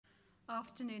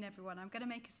Afternoon, everyone. I'm going to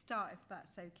make a start if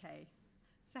that's okay.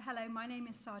 So hello, my name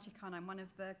is Sadia. I'm one of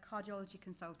the cardiology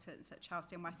consultants at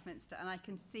Chelsea and Westminster, and I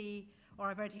can see, or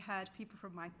I've already heard, people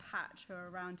from my patch who are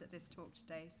around at this talk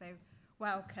today. So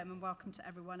welcome, and welcome to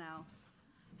everyone else.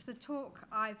 So the talk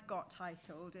I've got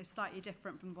titled is slightly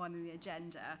different from the one in the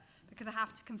agenda, because I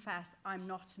have to confess I'm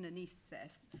not an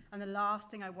anaesthetist, and the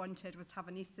last thing I wanted was to have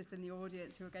anaesthetists in the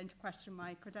audience who were going to question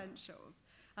my credentials.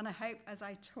 And I hope as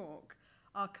I talk,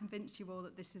 I'll convince you all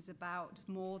that this is about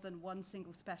more than one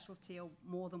single specialty or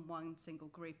more than one single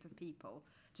group of people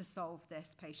to solve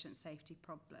this patient safety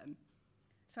problem.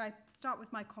 So I start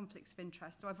with my conflicts of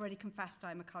interest. So I've already confessed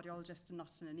I'm a cardiologist and not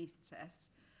an anaesthetist.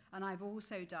 And I've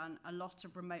also done a lot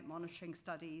of remote monitoring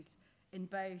studies in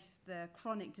both the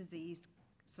chronic disease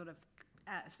sort of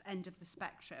end of the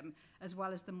spectrum, as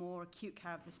well as the more acute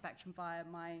care of the spectrum via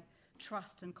my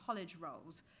trust and college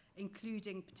roles,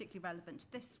 including particularly relevant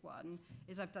to this one,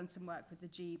 is I've done some work with the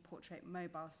GE Portrait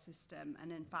Mobile System,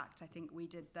 and in fact I think we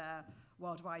did the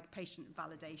worldwide patient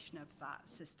validation of that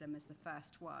system as the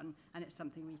first one, and it's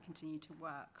something we continue to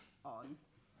work on.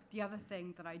 The other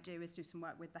thing that I do is do some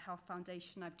work with the Health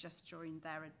Foundation. I've just joined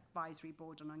their advisory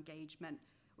board on engagement,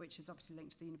 which is obviously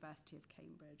linked to the University of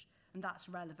Cambridge, and that's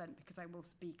relevant because I will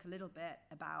speak a little bit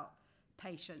about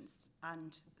patients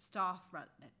and staff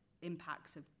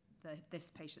impacts of this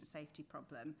patient safety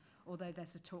problem, although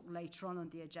there's a talk later on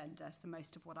the agenda, so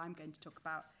most of what I'm going to talk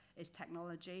about is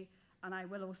technology. And I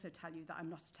will also tell you that I'm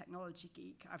not a technology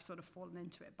geek. I've sort of fallen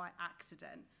into it by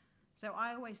accident. So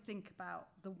I always think about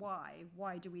the why.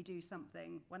 Why do we do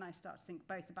something when I start to think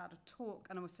both about a talk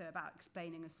and also about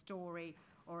explaining a story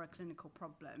or a clinical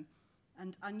problem.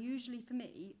 And unusually for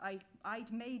me,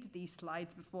 I'd made these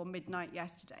slides before midnight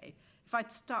yesterday. If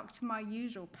I'd stuck to my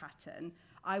usual pattern,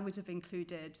 I would have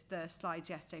included the slides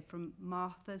yesterday from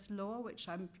Martha's Law, which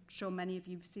I'm sure many of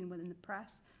you have seen in the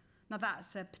press. Now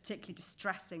that's a particularly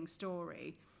distressing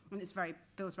story, and it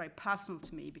feels very personal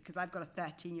to me because I've got a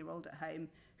 13-year-old at home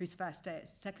whose first day at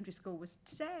secondary school was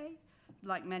today,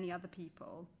 like many other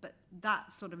people, but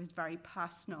that sort of is very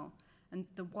personal. And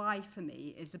the why for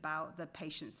me is about the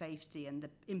patient safety and the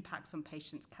impacts on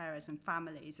patients, carers and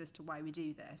families as to why we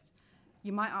do this.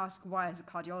 You might ask why, as a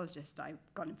cardiologist, I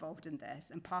got involved in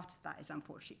this, and part of that is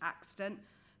unfortunately accident.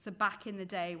 So back in the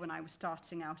day when I was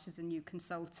starting out as a new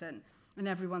consultant, and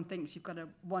everyone thinks you've got a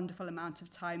wonderful amount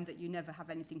of time that you never have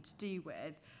anything to do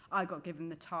with, I got given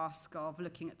the task of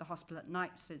looking at the hospital at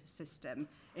night system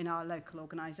in our local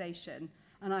organisation,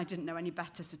 and I didn't know any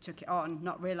better, so took it on,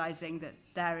 not realising that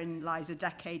therein lies a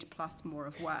decade plus more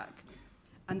of work.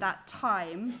 And that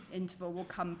time interval will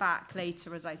come back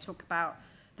later as I talk about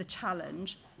the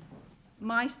challenge.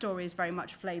 My story is very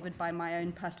much flavoured by my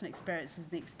own personal experiences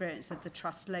and the experience of the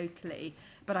trust locally,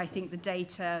 but I think the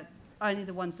data, only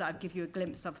the ones that I've given you a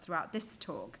glimpse of throughout this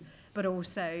talk, but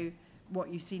also what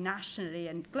you see nationally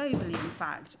and globally, in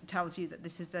fact, tells you that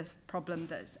this is a problem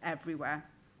that's everywhere.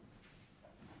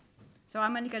 So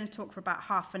I'm only going to talk for about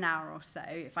half an hour or so,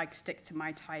 if I stick to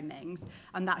my timings,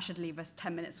 and that should leave us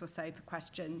 10 minutes or so for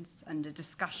questions and a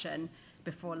discussion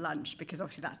before lunch, because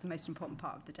obviously that's the most important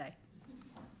part of the day.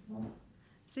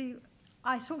 So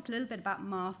I talked a little bit about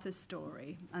Martha's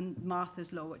story and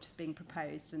Martha's Law, which is being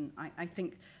proposed, and I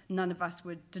think none of us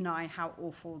would deny how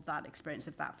awful that experience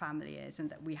of that family is and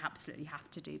that we absolutely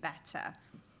have to do better.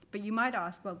 But you might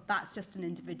ask, well, that's just an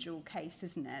individual case,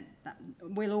 isn't it?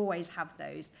 We'll always have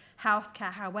those.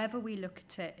 Healthcare, however we look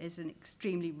at it, is an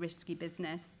extremely risky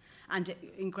business, and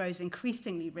it grows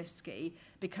increasingly risky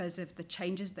because of the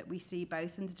changes that we see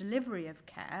both in the delivery of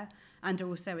care and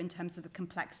also in terms of the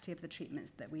complexity of the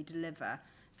treatments that we deliver.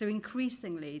 So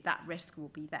increasingly, that risk will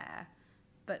be there.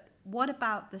 But what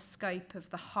about the scope of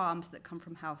the harms that come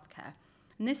from healthcare?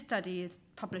 And this study is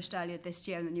published earlier this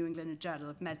year in the New England Journal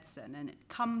of Medicine, and it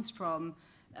comes from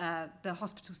the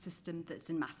hospital system that's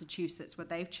in Massachusetts, where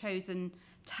they've chosen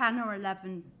 10 or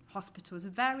 11 hospitals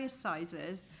of various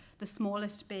sizes, the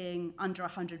smallest being under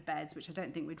 100 beds, which I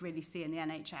don't think we'd really see in the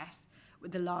NHS,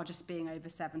 with the largest being over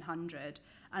 700,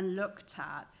 and looked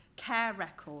at care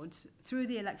records through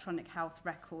the electronic health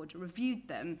record, reviewed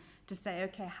them to say,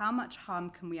 okay, how much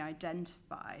harm can we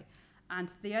identify? And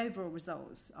the overall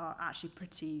results are actually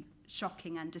pretty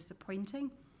shocking and disappointing.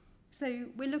 So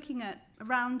we're looking at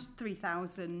around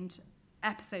 3,000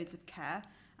 episodes of care,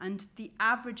 and the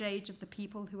average age of the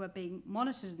people who are being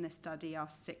monitored in this study are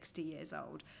 60 years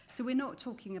old. So we're not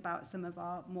talking about some of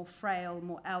our more frail,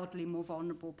 more elderly, more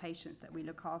vulnerable patients that we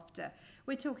look after.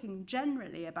 We're talking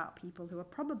generally about people who are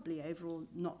probably overall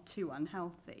not too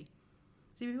unhealthy.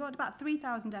 So we've got about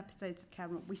 3,000 episodes of care,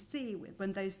 and what we see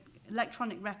when those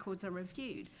electronic records are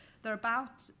reviewed, there are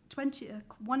about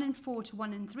 1 in 4 to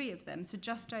 1 in 3 of them, so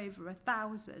just over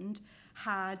 1,000,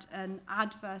 had an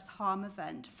adverse harm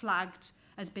event flagged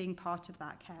as being part of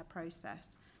that care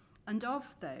process. And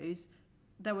of those,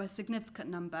 there were a significant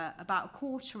number, about a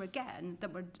quarter again,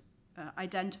 that were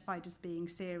identified as being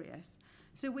serious.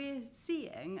 So we're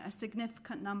seeing a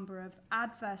significant number of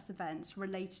adverse events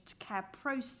related to care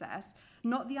process,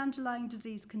 not the underlying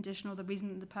disease condition or the reason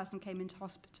that the person came into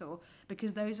hospital,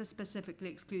 because those are specifically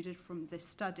excluded from this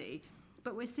study.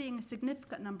 But we're seeing a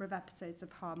significant number of episodes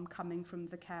of harm coming from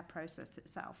the care process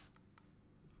itself.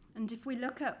 And if we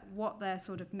look at what they're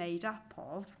sort of made up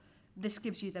of, this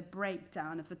gives you the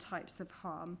breakdown of the types of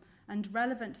harm. And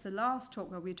relevant to the last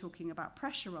talk where we were talking about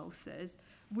pressure ulcers,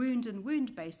 wound and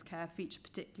wound-based care feature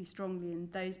particularly strongly in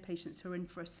those patients who are in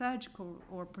for a surgical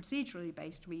or procedurally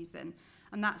based reason.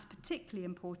 And that's particularly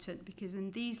important because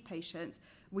in these patients,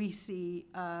 we see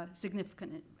a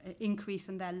significant increase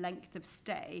in their length of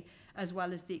stay, as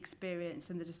well as the experience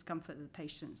and the discomfort that the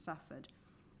patient suffered.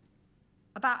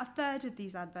 About a third of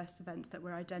these adverse events that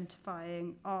we're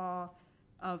identifying are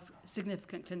of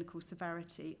significant clinical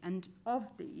severity, and of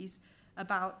these,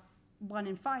 about 1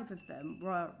 in 5 of them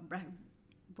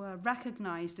were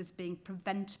recognised as being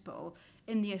preventable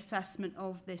in the assessment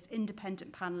of this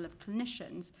independent panel of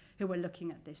clinicians who were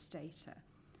looking at this data.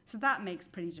 So that makes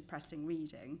pretty depressing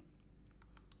reading.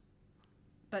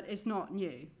 But it's not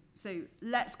new. So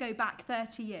let's go back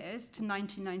 30 years to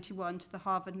 1991 to the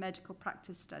Harvard Medical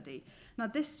Practice Study. Now,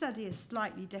 this study is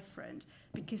slightly different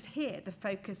because here the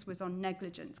focus was on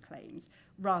negligence claims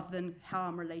rather than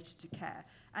harm related to care.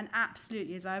 And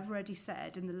absolutely, as I've already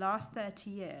said, in the last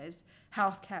 30 years,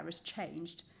 healthcare has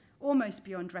changed almost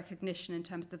beyond recognition in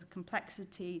terms of the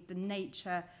complexity, the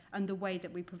nature, and the way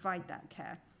that we provide that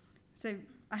care. So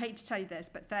I hate to tell you this,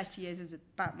 but 30 years is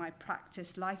about my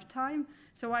practice lifetime.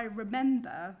 So I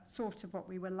remember sort of what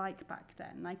we were like back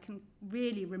then. I can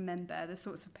really remember the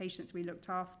sorts of patients we looked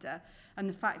after and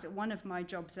the fact that one of my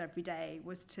jobs every day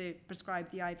was to prescribe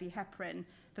the IV heparin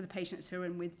for the patients who were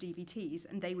in with DVTs,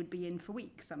 and they would be in for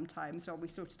weeks sometimes while we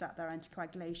sorted out their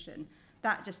anticoagulation.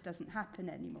 That just doesn't happen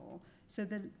anymore. So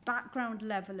the background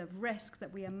level of risk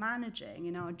that we are managing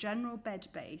in our general bed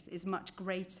base is much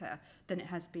greater than it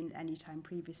has been any time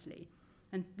previously.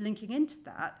 And linking into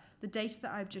that, the data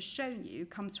that I've just shown you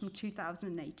comes from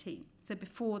 2018, so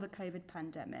before the COVID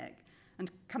pandemic.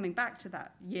 And coming back to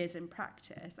that years in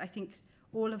practice, I think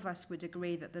all of us would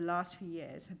agree that the last few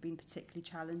years have been particularly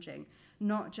challenging,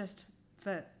 not just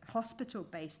for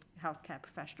hospital-based healthcare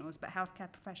professionals, but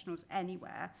healthcare professionals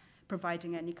anywhere,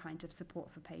 providing any kind of support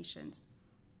for patients.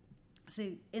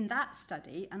 So in that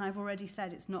study, and I've already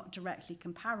said it's not directly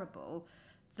comparable,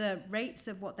 the rates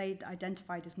of what they'd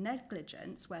identified as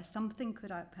negligence, where something could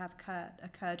have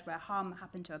occurred where harm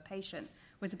happened to a patient,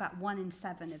 was about 1 in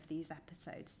 7 of these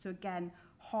episodes. So again,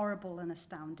 horrible and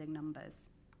astounding numbers.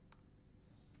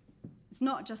 It's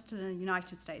not just in the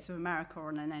United States of America or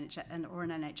an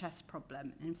NHS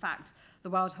problem. In fact, the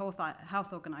World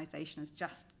Health Organization has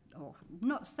just, or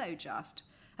not so just,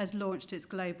 has launched its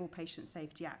Global Patient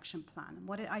Safety Action Plan. And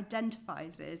what it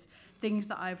identifies is things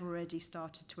that I've already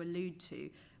started to allude to,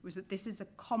 was that this is a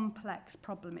complex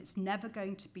problem. It's never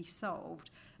going to be solved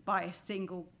by a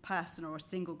single person or a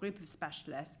single group of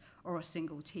specialists or a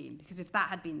single team. Because if that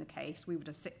had been the case, we would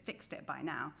have fixed it by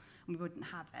now and we wouldn't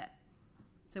have it.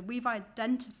 So we've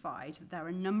identified that there are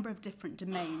a number of different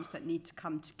domains that need to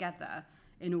come together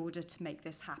in order to make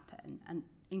this happen. And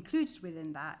included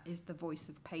within that is the voice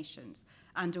of patients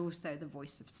and also the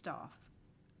voice of staff,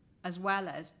 as well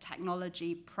as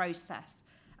technology, process,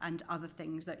 and other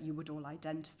things that you would all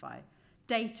identify.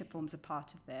 Data forms a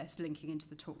part of this, linking into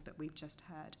the talk that we've just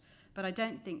heard. But I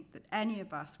don't think that any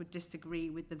of us would disagree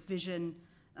with the vision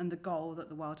and the goal that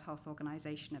the World Health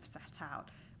Organization have set out,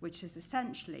 which is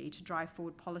essentially to drive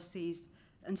forward policies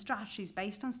and strategies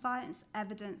based on science,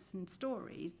 evidence, and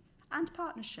stories, and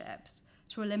partnerships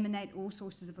to eliminate all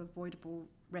sources of avoidable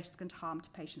risk and harm to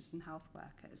patients and health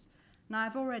workers. Now,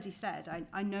 I've already said,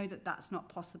 I know that that's not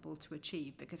possible to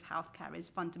achieve because healthcare is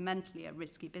fundamentally a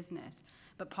risky business,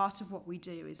 but part of what we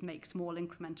do is make small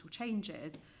incremental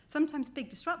changes, sometimes big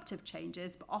disruptive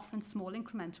changes, but often small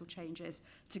incremental changes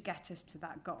to get us to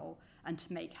that goal and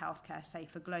to make healthcare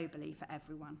safer globally for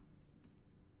everyone.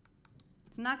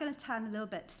 So now I'm going to turn a little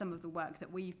bit to some of the work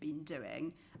that we've been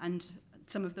doing and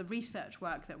some of the research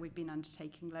work that we've been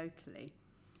undertaking locally.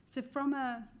 So from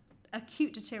a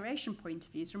acute deterioration point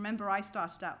of view, so remember I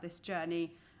started out this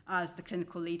journey as the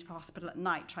clinical lead for Hospital at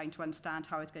Night, trying to understand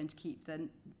how I was going to keep the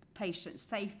patients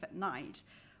safe at night.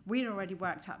 We'd already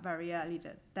worked out very early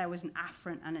that there was an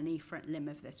afferent and an efferent limb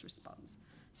of this response.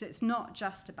 So it's not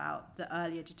just about the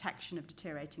earlier detection of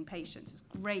deteriorating patients. It's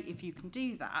great if you can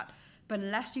do that, but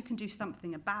unless you can do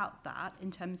something about that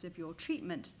in terms of your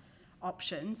treatment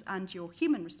options and your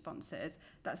human responses,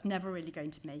 that's never really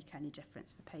going to make any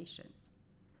difference for patients.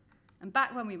 And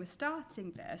back when we were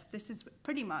starting this is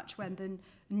pretty much when the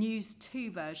News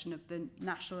 2 version of the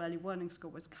National Early Warning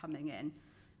Score was coming in.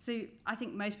 So I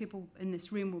think most people in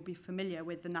this room will be familiar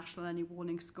with the National Early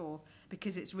Warning Score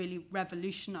because it's really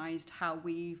revolutionised how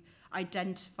we've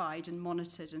identified and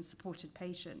monitored and supported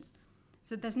patients.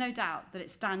 So there's no doubt that it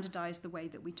standardised the way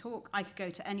that we talk. I could go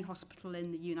to any hospital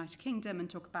in the United Kingdom and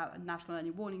talk about a National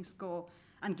Early Warning Score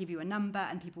and give you a number,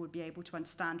 and people would be able to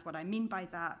understand what I mean by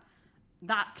that.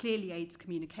 That clearly aids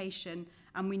communication,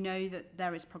 and we know that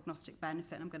there is prognostic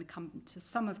benefit. I'm going to come to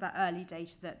some of that early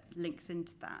data that links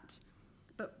into that.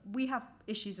 But we have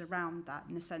issues around that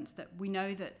in the sense that we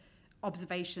know that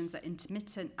observations are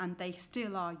intermittent and they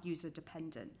still are user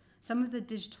dependent. Some of the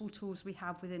digital tools we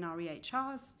have within our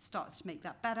EHRs starts to make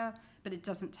that better, but it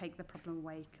doesn't take the problem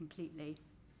away completely.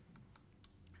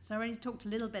 So I already talked a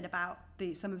little bit about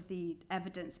some of the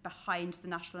evidence behind the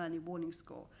National Early Warning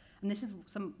Score. And this is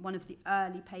one of the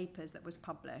early papers that was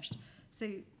published. So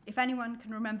if anyone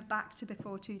can remember back to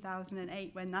before 2008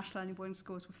 when National Early Warning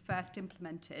Scores were first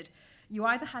implemented, you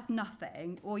either had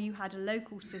nothing, or you had a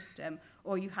local system,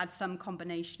 or you had some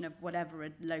combination of whatever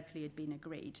locally had been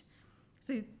agreed.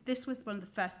 So this was one of the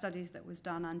first studies that was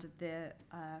done under the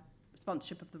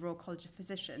sponsorship of the Royal College of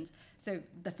Physicians. So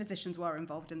the physicians were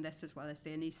involved in this as well as the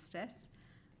anaesthetists.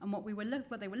 And what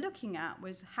they were looking at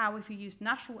was how, if you used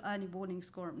National Early Warning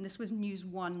Score, and this was News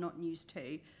 1, not News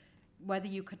 2, whether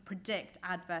you could predict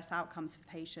adverse outcomes for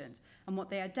patients. And what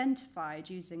they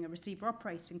identified using a receiver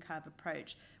operating curve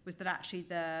approach was that actually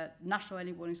the National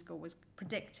Early Warning Score was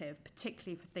predictive,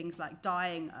 particularly for things like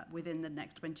dying within the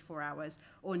next 24 hours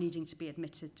or needing to be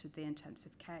admitted to the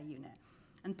intensive care unit.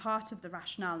 And part of the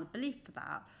rationale and the belief for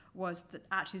that was that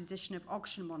actually the addition of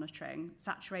oxygen monitoring,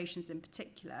 saturations in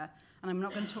particular, and I'm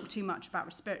not going to talk too much about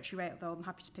respiratory rate, although I'm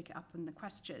happy to pick it up in the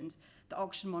questions, the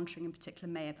oxygen monitoring in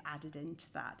particular may have added into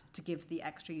that to give the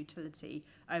extra utility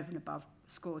over and above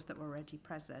scores that were already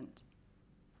present.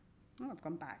 Oh, I've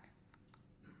gone back.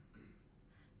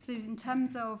 So in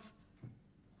terms of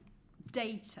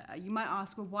data, you might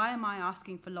ask, well, why am I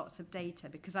asking for lots of data?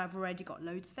 Because I've already got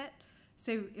loads of it.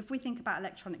 So if we think about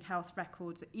electronic health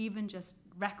records, even just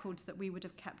records that we would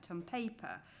have kept on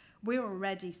paper, we're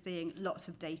already seeing lots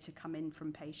of data come in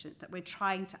from patients that we're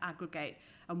trying to aggregate,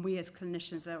 and we as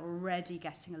clinicians are already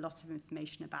getting a lot of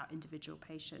information about individual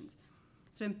patients.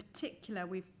 So in particular,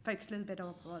 we've focused a little bit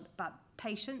about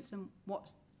patients and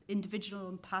what's individual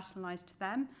and personalised to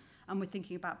them, and we're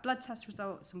thinking about blood test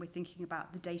results, and we're thinking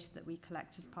about the data that we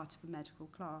collect as part of a medical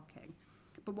clerking.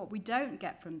 But what we don't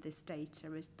get from this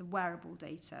data is the wearable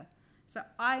data. So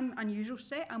I'm unusual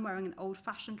today. I'm wearing an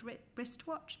old-fashioned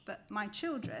wristwatch, but my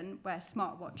children wear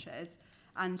smartwatches,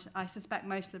 and I suspect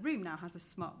most of the room now has a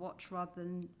smartwatch rather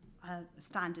than a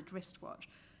standard wristwatch.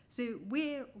 So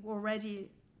we're already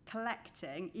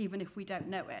collecting, even if we don't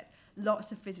know it,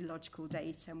 lots of physiological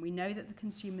data, and we know that the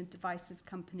consumer devices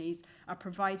companies are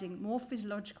providing more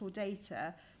physiological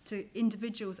data to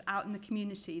individuals out in the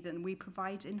community than we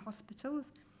provide in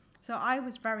hospitals. So I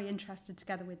was very interested,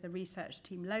 together with the research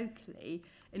team locally,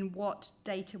 in what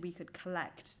data we could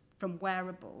collect from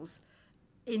wearables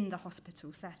in the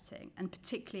hospital setting, and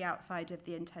particularly outside of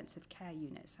the intensive care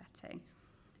unit setting.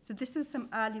 So this was some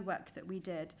early work that we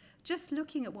did, just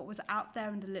looking at what was out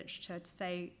there in the literature to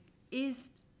say,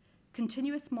 is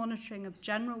continuous monitoring of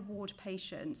general ward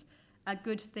patients a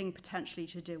good thing potentially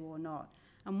to do or not?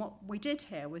 And what we did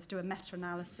here was do a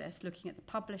meta-analysis looking at the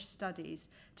published studies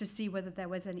to see whether there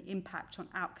was any impact on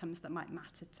outcomes that might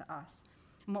matter to us.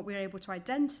 And what we were able to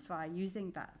identify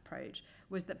using that approach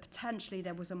was that potentially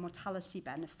there was a mortality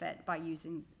benefit by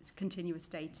using continuous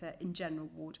data in general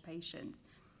ward patients.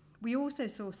 We also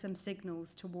saw some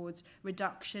signals towards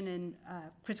reduction in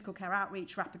critical care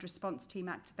outreach, rapid response team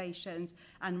activations,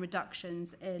 and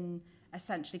reductions in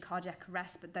essentially cardiac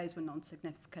arrest, but those were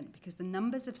non-significant because the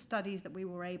numbers of studies that we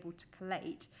were able to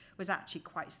collate was actually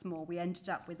quite small. We ended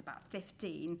up with about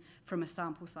 15 from a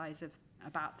sample size of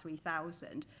about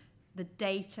 3,000. The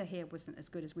data here wasn't as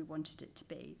good as we wanted it to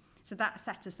be. So that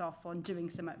set us off on doing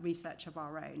some research of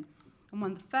our own. And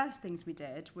one of the first things we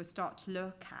did was start to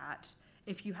look at,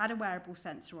 if you had a wearable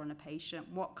sensor on a patient,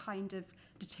 what kind of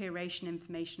deterioration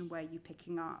information were you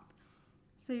picking up?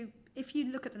 So if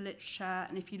you look at the literature,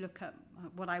 and if you look at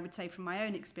what I would say from my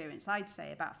own experience, I'd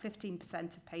say about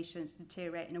 15% of patients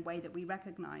deteriorate in a way that we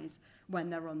recognise when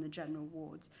they're on the general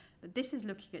wards. But this is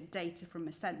looking at data from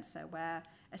a sensor where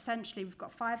Essentially, we've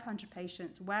got 500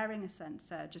 patients wearing a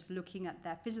sensor, just looking at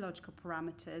their physiological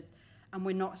parameters, and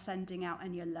we're not sending out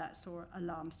any alerts or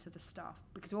alarms to the staff,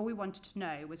 because all we wanted to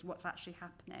know was what's actually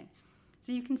happening.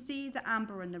 So you can see the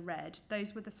amber and the red.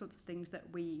 Those were the sorts of things that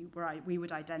we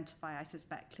would identify, I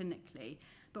suspect, clinically.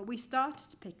 But we started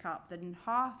to pick up that in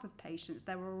half of patients,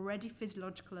 there were already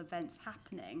physiological events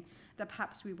happening that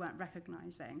perhaps we weren't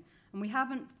recognizing. And we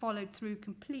haven't followed through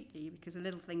completely because a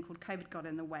little thing called COVID got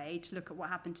in the way to look at what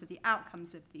happened to the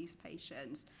outcomes of these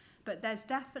patients. But there's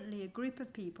definitely a group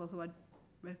of people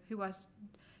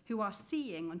who are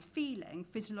seeing and feeling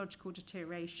physiological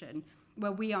deterioration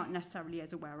where we aren't necessarily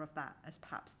as aware of that as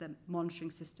perhaps the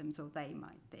monitoring systems or they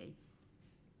might be.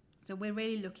 So we're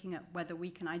really looking at whether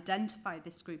we can identify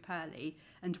this group early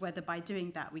and whether by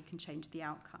doing that we can change the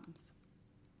outcomes.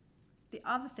 The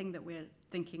other thing that we're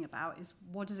thinking about is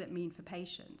what does it mean for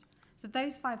patients? So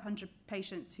those 500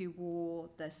 patients who wore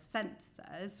the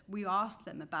sensors, we asked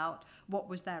them about what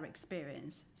was their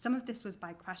experience. Some of this was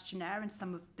by questionnaire and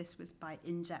some of this was by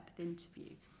in-depth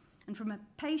interview. And from a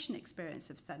patient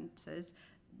experience of sensors,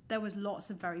 there was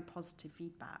lots of very positive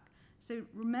feedback. So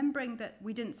remembering that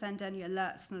we didn't send any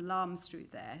alerts and alarms through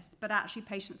this, but actually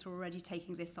patients were already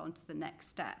taking this on to the next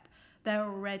step. They're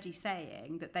already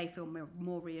saying that they feel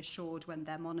more reassured when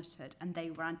they're monitored, and they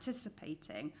were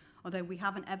anticipating, although we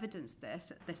haven't evidenced this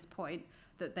at this point,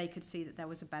 that they could see that there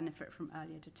was a benefit from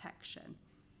earlier detection.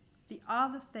 The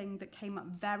other thing that came up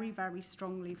very, very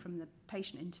strongly from the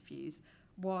patient interviews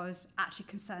was actually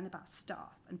concern about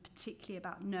staff, and particularly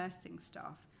about nursing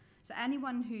staff. So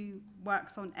anyone who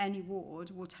works on any ward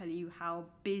will tell you how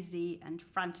busy and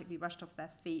frantically rushed off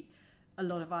their feet a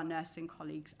lot of our nursing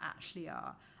colleagues actually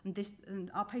are.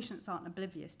 And our patients aren't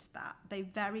oblivious to that. They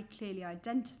very clearly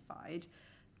identified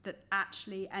that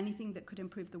actually anything that could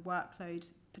improve the workload,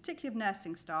 particularly of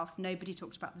nursing staff, nobody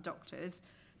talked about the doctors,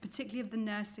 particularly of the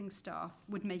nursing staff,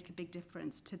 would make a big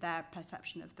difference to their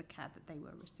perception of the care that they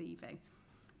were receiving.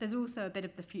 There's also a bit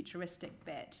of the futuristic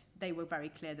bit. They were very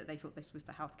clear that they thought this was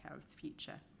the healthcare of the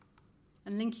future.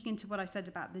 And linking into what I said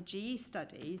about the GE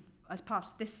study, as part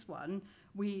of this one,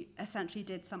 we essentially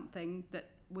did something that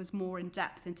was more in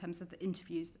depth in terms of the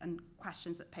interviews and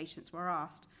questions that patients were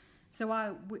asked. So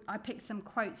I picked some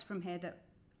quotes from here that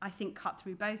I think cut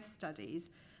through both studies,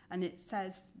 and it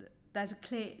says that there's a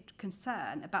clear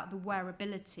concern about the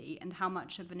wearability and how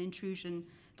much of an intrusion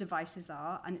devices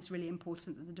are, and it's really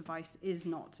important that the device is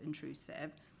not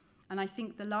intrusive. And I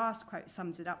think the last quote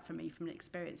sums it up for me from an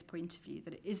experience point of view,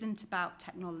 that it isn't about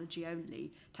technology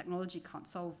only. Technology can't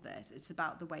solve this. It's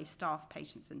about the way staff,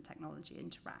 patients, and technology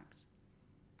interact.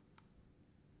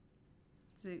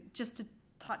 So just to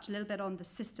touch a little bit on the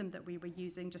system that we were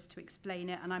using, just to explain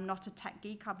it, and I'm not a tech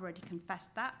geek, I've already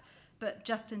confessed that, but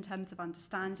just in terms of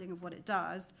understanding of what it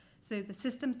does. So the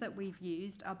systems that we've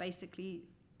used are basically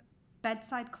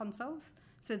bedside consoles.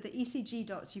 So the ECG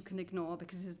dots you can ignore,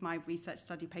 because this is my research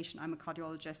study patient. I'm a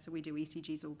cardiologist, so we do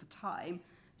ECGs all the time.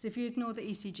 So if you ignore the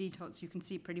ECG dots, you can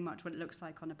see pretty much what it looks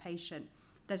like on a patient.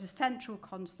 There's a central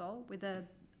console with a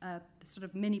sort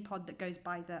of mini pod that goes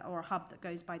by or a hub that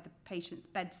goes by the patient's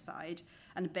bedside,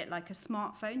 and a bit like a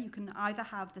smartphone. You can either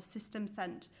have the system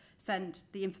send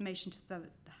the information to the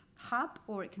hub,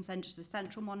 or it can send it to the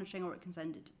central monitoring, or it can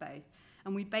send it to both.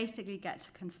 And we basically get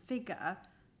to configure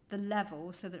the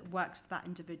level so that it works for that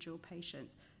individual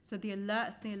patient. So the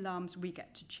alerts, the alarms, we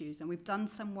get to choose. And we've done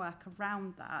some work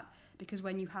around that, because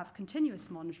when you have continuous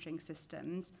monitoring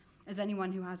systems, as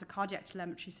anyone who has a cardiac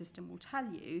telemetry system will tell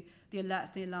you, the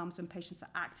alerts, the alarms when patients are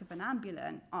active and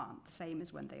ambulant aren't the same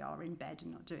as when they are in bed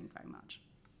and not doing very much.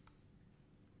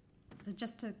 So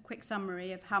just a quick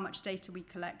summary of how much data we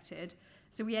collected.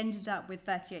 So we ended up with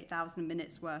 38,000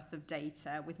 minutes worth of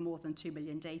data with more than 2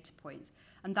 million data points.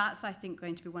 And that's, I think,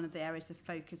 going to be one of the areas of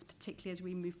focus, particularly as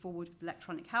we move forward with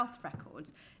electronic health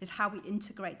records, is how we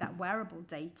integrate that wearable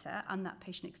data and that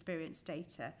patient experience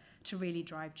data to really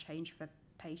drive change for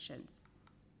patients.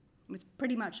 It was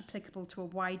pretty much applicable to a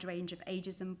wide range of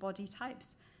ages and body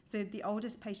types. So the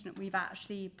oldest patient we've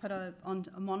actually put on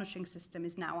a monitoring system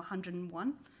is now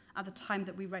 101. At the time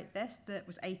that we wrote this, that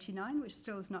was 89, which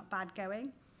still is not bad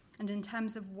going. And in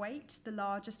terms of weight, the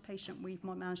largest patient we've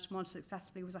managed to monitor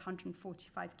successfully was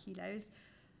 145 kilos.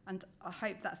 And I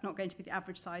hope that's not going to be the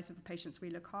average size of the patients we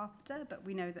look after, but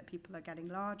we know that people are getting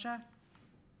larger.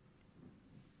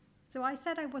 So I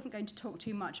said I wasn't going to talk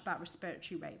too much about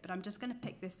respiratory rate, but I'm just going to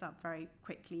pick this up very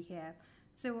quickly here.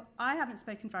 So I haven't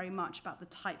spoken very much about the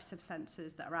types of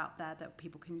sensors that are out there that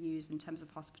people can use in terms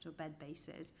of hospital bed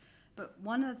bases. But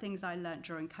one of the things I learned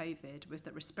during COVID was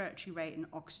that respiratory rate and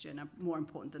oxygen are more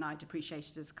important than I'd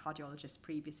appreciated as a cardiologist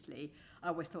previously. I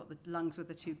always thought the lungs were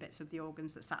the two bits of the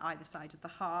organs that sat either side of the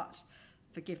heart.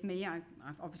 Forgive me, I've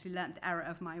obviously learnt the error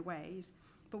of my ways.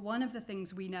 But one of the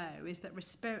things we know is that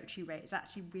respiratory rate is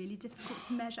actually really difficult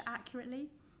to measure accurately.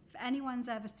 If anyone's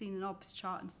ever seen an OBS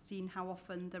chart and seen how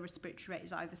often the respiratory rate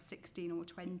is either 16 or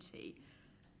 20,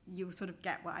 you'll sort of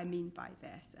get what I mean by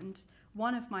this. And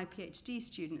one of my PhD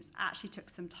students actually took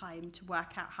some time to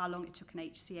work out how long it took an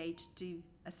HCA to do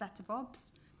a set of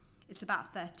OBS. It's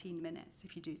about 13 minutes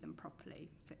if you do them properly.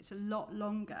 So it's a lot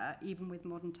longer, even with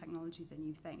modern technology, than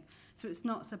you think. So it's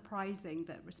not surprising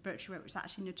that respiratory rate, which is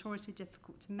actually notoriously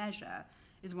difficult to measure,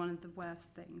 is one of the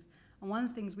worst things. And one of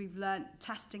the things we've learned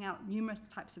testing out numerous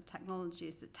types of technology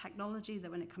is that technology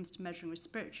that when it comes to measuring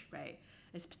respiratory rate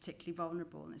is particularly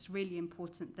vulnerable. And it's really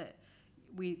important that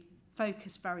we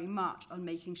focus very much on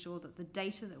making sure that the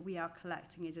data that we are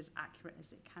collecting is as accurate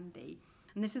as it can be.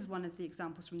 And this is one of the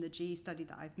examples from the GE study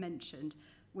that I've mentioned,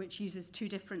 which uses two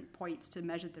different points to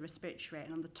measure the respiratory rate.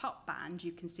 And on the top band,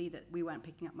 you can see that we weren't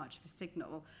picking up much of a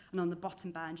signal. And on the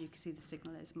bottom band, you can see the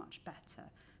signal is much better.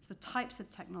 So the types of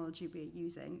technology we're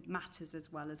using matters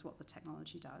as well as what the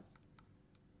technology does.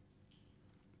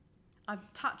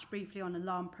 I've touched briefly on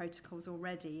alarm protocols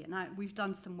already, and we've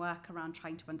done some work around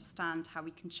trying to understand how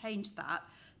we can change that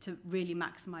to really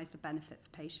maximise the benefit for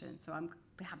patients. So I'm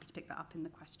happy to pick that up in the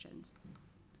questions.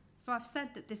 So I've said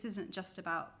that this isn't just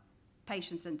about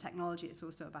patients and technology, it's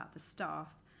also about the staff.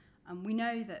 And we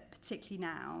know that particularly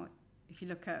now, if you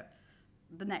look at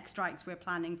the next strikes we're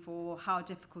planning for, how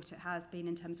difficult it has been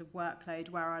in terms of workload,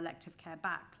 where our elective care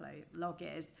backlog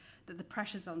is, that the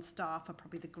pressures on staff are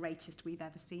probably the greatest we've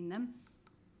ever seen them.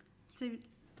 So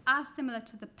as similar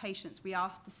to the patients, we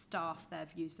asked the staff their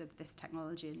views of this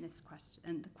technology in this question,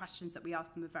 and the questions that we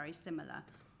asked them are very similar.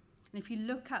 And if you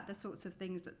look at the sorts of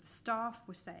things that the staff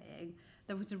were saying,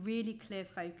 there was a really clear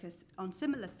focus on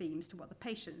similar themes to what the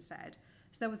patient said.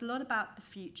 So there was a lot about the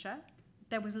future.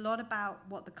 There was a lot about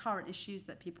what the current issues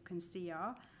that people can see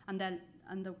are, and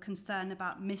the concern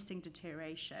about missing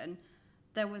deterioration.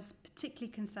 There was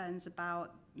particularly concerns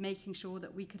about making sure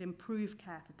that we could improve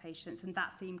care for patients, and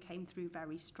that theme came through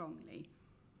very strongly.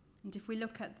 And if we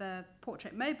look at the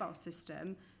Portrait mobile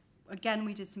system, again,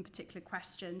 we did some particular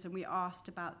questions, and we asked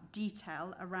about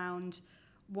detail around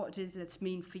what does this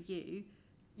mean for you.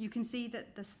 You can see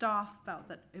that the staff felt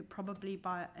that it probably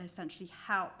essentially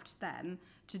helped them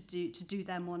to do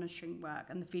their monitoring work,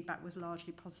 and the feedback was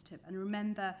largely positive. And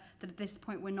remember that at this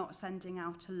point, we're not sending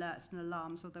out alerts and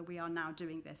alarms, although we are now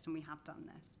doing this, and we have done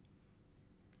this.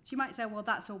 So you might say, well,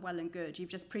 that's all well and good. You've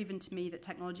just proven to me that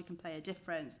technology can play a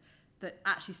difference, that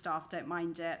actually staff don't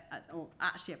mind it, or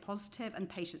actually are positive, and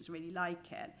patients really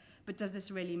like it. But does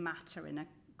this really matter in a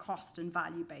cost and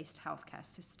value-based healthcare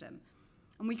system?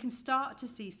 And we can start to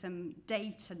see some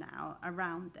data now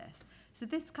around this. So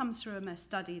this comes from a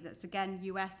study that's, again,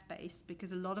 US-based,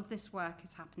 because a lot of this work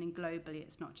is happening globally.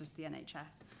 It's not just the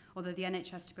NHS. Although the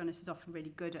NHS, to be honest, is often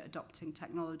really good at adopting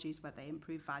technologies where they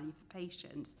improve value for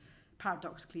patients,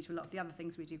 paradoxically to a lot of the other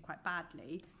things we do quite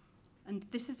badly. And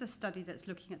this is a study that's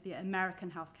looking at the American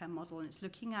healthcare model, and it's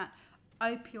looking at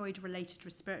opioid-related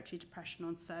respiratory depression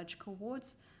on surgical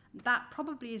wards. That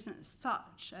probably isn't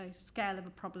such a scale of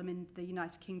a problem in the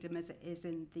United Kingdom as it is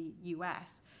in the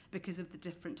US because of the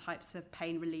different types of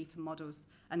pain relief and models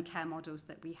and care models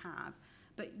that we have.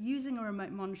 But using a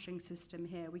remote monitoring system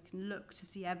here, we can look to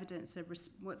see evidence of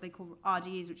what they call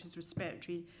RDEs, which is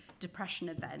respiratory depression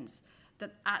events,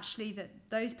 that actually that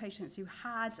those patients who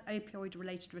had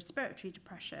opioid-related respiratory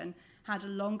depression had a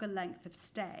longer length of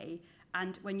stay.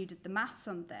 And when you did the maths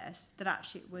on this, that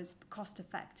actually it was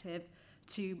cost-effective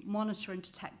to monitor and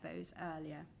detect those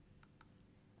earlier.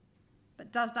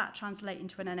 But does that translate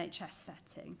into an NHS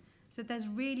setting? So there's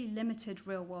really limited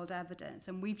real-world evidence,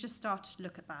 and we've just started to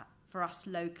look at that for us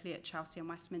locally at Chelsea and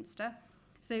Westminster.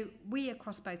 So we,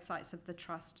 across both sites of the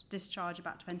Trust, discharge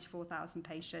about 24,000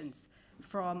 patients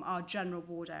from our general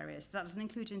ward areas. That doesn't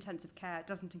include intensive care, it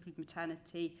doesn't include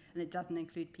maternity, and it doesn't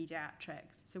include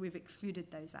paediatrics. So we've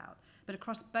excluded those out. But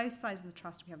across both sides of the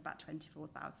Trust, we have about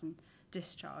 24,000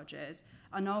 discharges.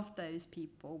 And of those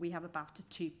people, we have about a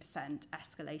 2%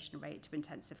 escalation rate to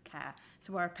intensive care.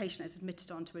 So where a patient is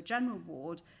admitted onto a general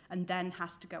ward and then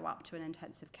has to go up to an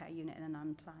intensive care unit in an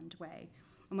unplanned way.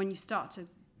 And when you start to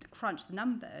crunch the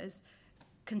numbers,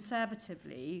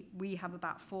 conservatively, we have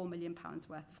about £4 million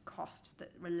worth of cost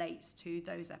that relates to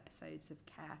those episodes of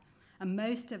care. And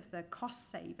most of the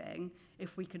cost saving,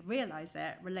 if we could realise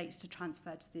it, relates to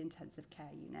transfer to the intensive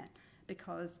care unit,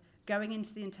 because going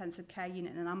into the intensive care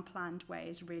unit in an unplanned way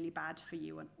is really bad for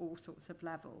you on all sorts of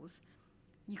levels.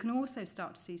 You can also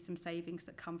start to see some savings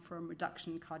that come from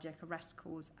reduction in cardiac arrest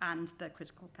calls and the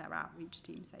critical care outreach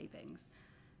team savings.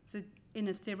 So in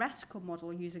a theoretical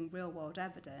model using real-world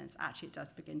evidence, actually it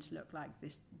does begin to look like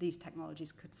these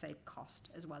technologies could save cost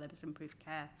as well as improve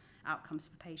care outcomes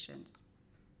for patients.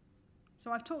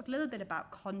 So I've talked a little bit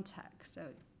about context. So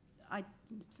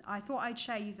I thought I'd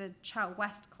share you the Chell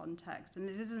West context, and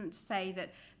this isn't to say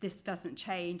that this doesn't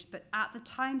change, but at the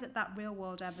time that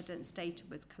real-world evidence data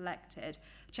was collected,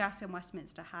 Chelsea and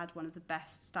Westminster had one of the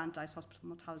best standardised hospital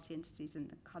mortality indices in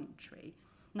the country.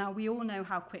 Now, we all know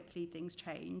how quickly things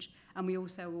change, and we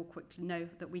also all quickly know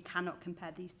that we cannot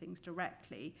compare these things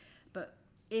directly, but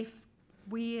if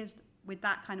we, with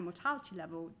that kind of mortality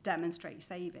level, demonstrate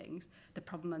savings, the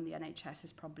problem in the NHS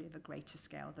is probably of a greater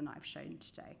scale than I've shown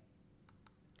today.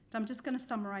 So I'm just going to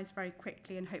summarise very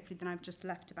quickly, and hopefully then I've just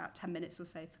left about 10 minutes or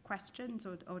so for questions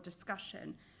or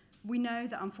discussion. We know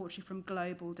that, unfortunately, from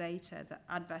global data, that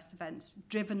adverse events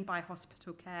driven by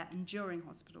hospital care and during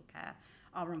hospital care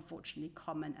are unfortunately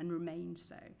common and remain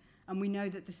so. And we know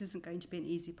that this isn't going to be an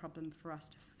easy problem for us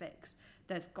to fix.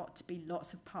 There's got to be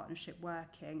lots of partnership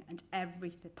working, and every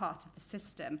part of the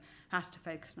system has to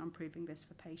focus on improving this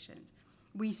for patients.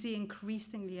 We see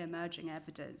increasingly emerging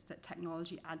evidence that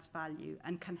technology adds value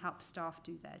and can help staff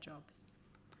do their jobs.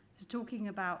 So talking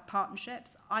about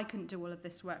partnerships, I couldn't do all of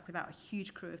this work without a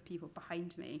huge crew of people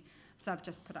behind me. So I've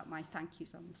just put up my thank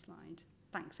yous on the slide.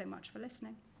 Thanks so much for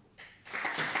listening.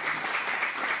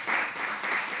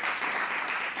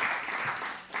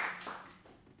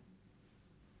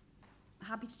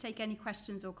 Happy to take any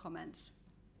questions or comments.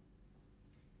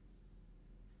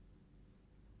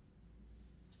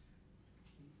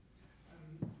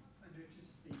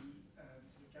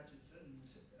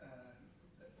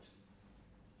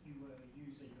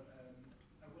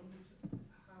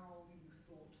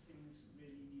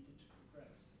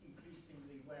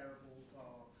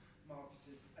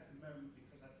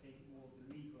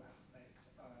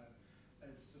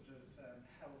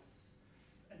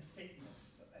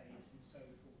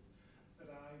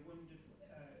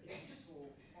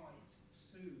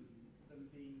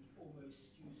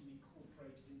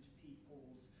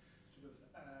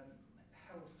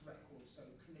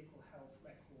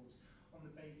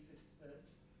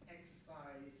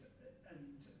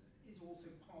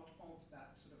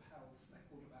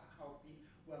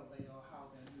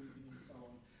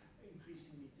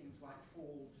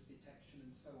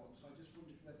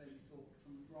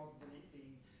 Rather than it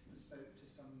being bespoke to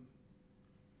some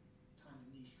tiny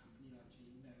niche company like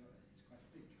it's quite a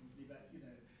big company, but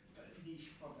but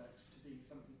niche products, to be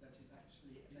something that is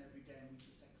actually an everyday, and we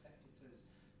just accept it as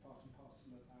part and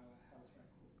parcel of our health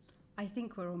records. I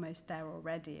think we're almost there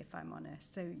already, if I'm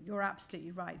honest. So you're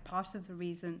absolutely right. Part of the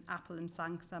reason Apple and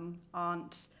Samsung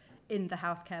aren't in the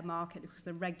healthcare market because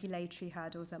the regulatory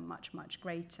hurdles are much, much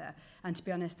greater. And to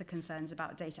be honest, the concerns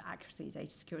about data accuracy, data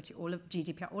security, all of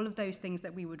GDPR, all of those things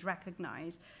that we would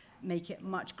recognise make it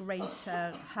much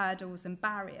greater hurdles and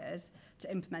barriers to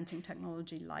implementing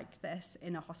technology like this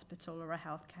in a hospital or a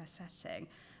healthcare setting.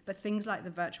 But things like the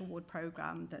virtual ward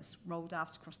programme that's rolled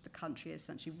out across the country is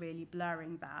essentially really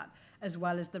blurring that, as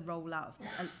well as the rollout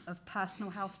of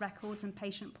personal health records and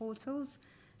patient portals.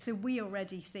 So we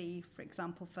already see, for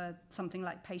example, for something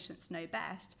like Patients Know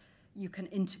Best, you can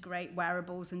integrate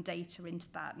wearables and data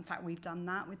into that. In fact, we've done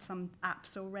that with some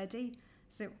apps already.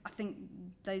 So I think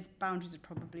those boundaries have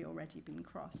probably already been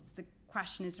crossed. The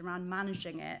question is around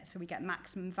managing it so we get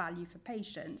maximum value for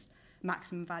patients,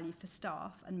 maximum value for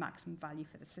staff, and maximum value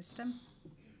for the system.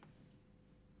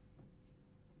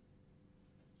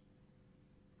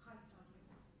 Hi,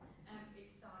 Sadia.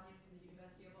 It's Sadia from the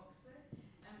University of Oxford.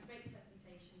 Great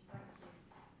presentation, thank you.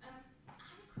 I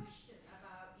had a question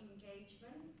about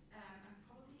engagement and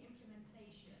probably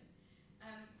implementation.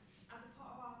 As a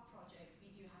part of our project,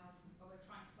 we're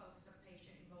trying to focus on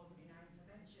patient involvement in our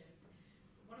interventions.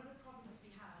 One of the problems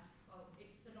we had, well,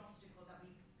 it's an obstacle that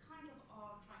we kind of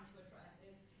are trying to address,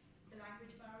 is the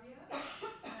language barrier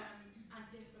and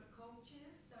different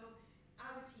cultures. So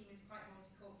our team is quite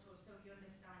multicultural, so we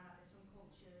understand that there's some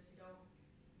cultures who don't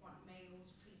want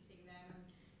males treating them and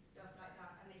stuff like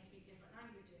that, and they speak different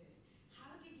languages.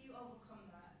 How did you overcome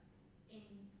that in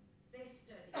this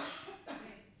study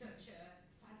with such a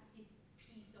fancy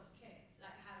piece of kit?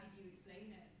 Like, how did you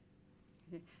explain it?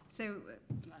 So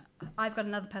I've got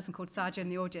another person called Sadia in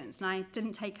the audience, and I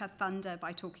didn't take her thunder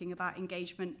by talking about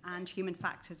engagement and human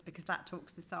factors because that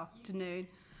talks this afternoon.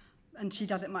 and she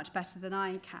does it much better than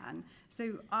I can.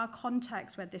 So our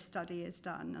context where this study is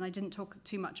done, and I didn't talk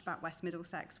too much about West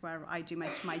Middlesex where I do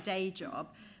most of my day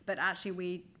job, but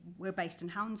actually we're based in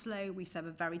Hounslow. We serve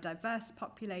a very diverse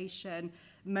population.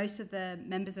 Most of the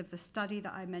members of the study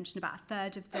that I mentioned, about a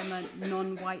third of them are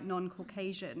non-white,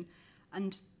 non-Caucasian.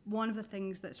 And one of the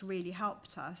things that's really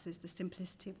helped us is the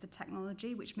simplicity of the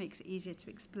technology, which makes it easier to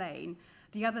explain.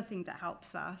 The other thing that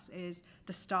helps us is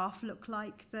the staff look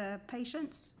like the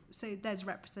patients, so there's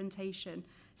representation.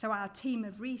 So our team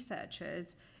of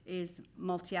researchers is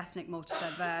multi-ethnic,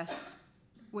 multi-diverse,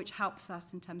 which helps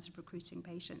us in terms of recruiting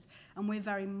patients. And we're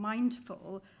very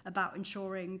mindful about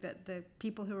ensuring that the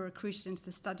people who are recruited into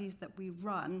the studies that we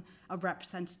run are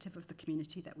representative of the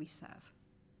community that we serve.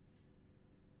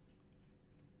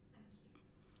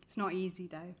 It's not easy,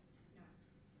 though.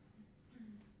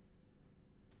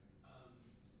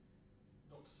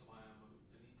 Dr. Sadia, I'm an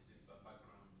anaesthetist by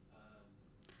background.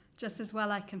 Just as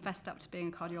well I confessed up to being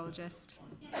a cardiologist.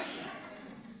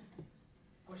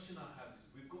 Question I have is,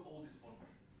 we've got all this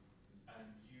monitoring, and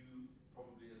you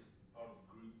probably as part of the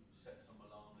group set some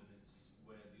alarm limits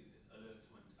where the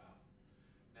alerts went out.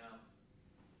 Now,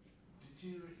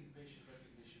 deteriorating patient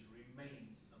recognition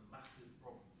remains a massive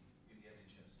problem in the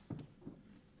NHS.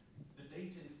 The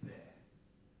data is there,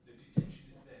 the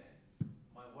detection is there.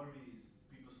 My worry is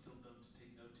people still don't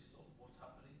take notice of what's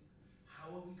happening.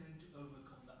 How are we going to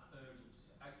overcome that hurdle to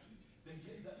say, actually,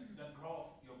 that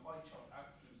graph, your pie chart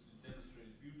actually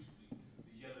demonstrated beautifully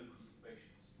the yellow group of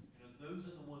patients. You know, those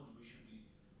are the ones we should be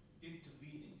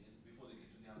intervening in before they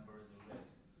get to the amber and the red.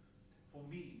 For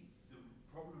me, the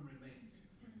problem remains,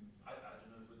 I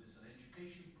don't know whether it's an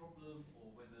education problem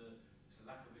or whether it's a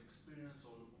lack of experience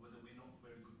or whether we're not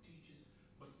very good teachers,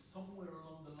 but somewhere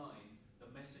along the line, the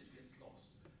message gets lost.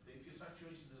 That if your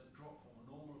saturations have dropped from a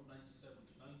normal of 97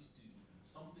 to 92,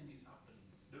 something is happening.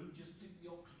 Don't just stick the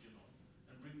oxygen on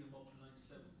and bring them up to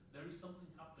 97. There is something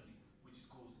happening which is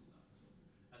causing that.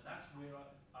 And that's where I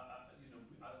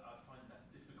find that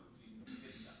difficulty in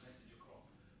getting that message across.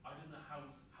 I don't know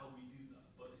how we do that,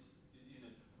 but it's,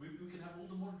 we can have all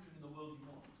the monitoring in the world you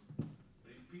want,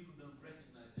 but if people don't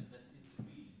recognize and then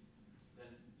intervene, then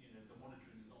the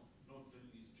monitoring is not doing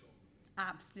its job.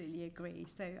 Absolutely agree.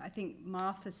 So I think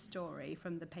Martha's story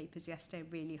from the papers yesterday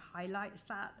really highlights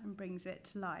that and brings it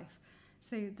to life.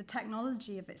 So the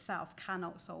technology of itself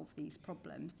cannot solve these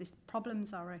problems. These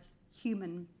problems are a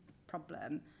human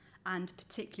problem, and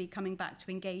particularly coming back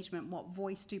to engagement, what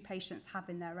voice do patients have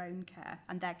in their own care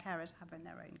and their carers have in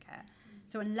their own care?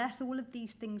 So unless all of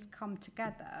these things come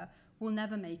together, we'll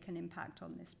never make an impact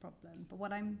on this problem. But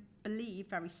what I believe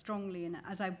very strongly, and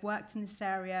as I've worked in this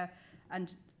area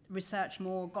and researched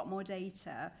more, got more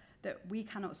data, that we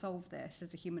cannot solve this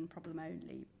as a human problem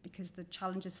only, because the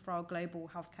challenges for our global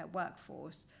healthcare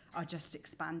workforce are just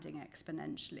expanding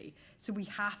exponentially. So we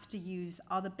have to use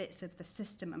other bits of the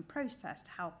system and process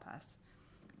to help us.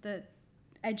 The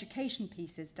education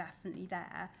piece is definitely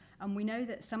there, and we know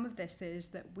that some of this is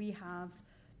that we have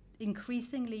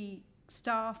increasingly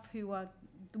staff who are,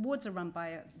 the wards are run by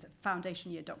a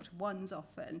foundation year Dr. 1s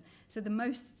often, so the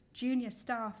most junior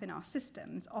staff in our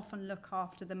systems often look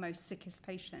after the most sickest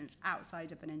patients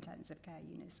outside of an intensive care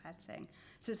unit setting.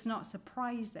 So it's not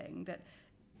surprising that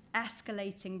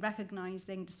escalating,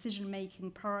 recognising,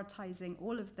 decision-making, prioritising,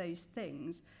 all of those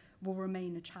things will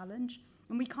remain a challenge.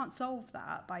 And we can't solve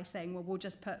that by saying, well, we'll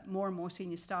just put more and more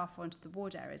senior staff onto the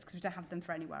ward areas because we don't have them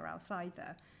for anywhere else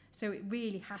either. So it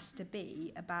really has to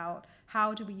be about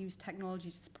how do we use technology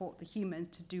to support the humans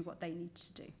to do what they need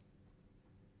to do.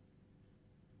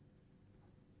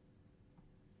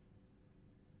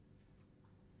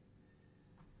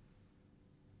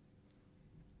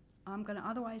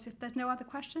 Otherwise, if there's no other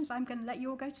questions, I'm going to let you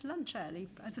all go to lunch early.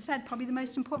 As I said, probably the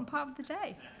most important part of the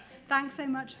day. Thanks so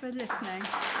much for listening.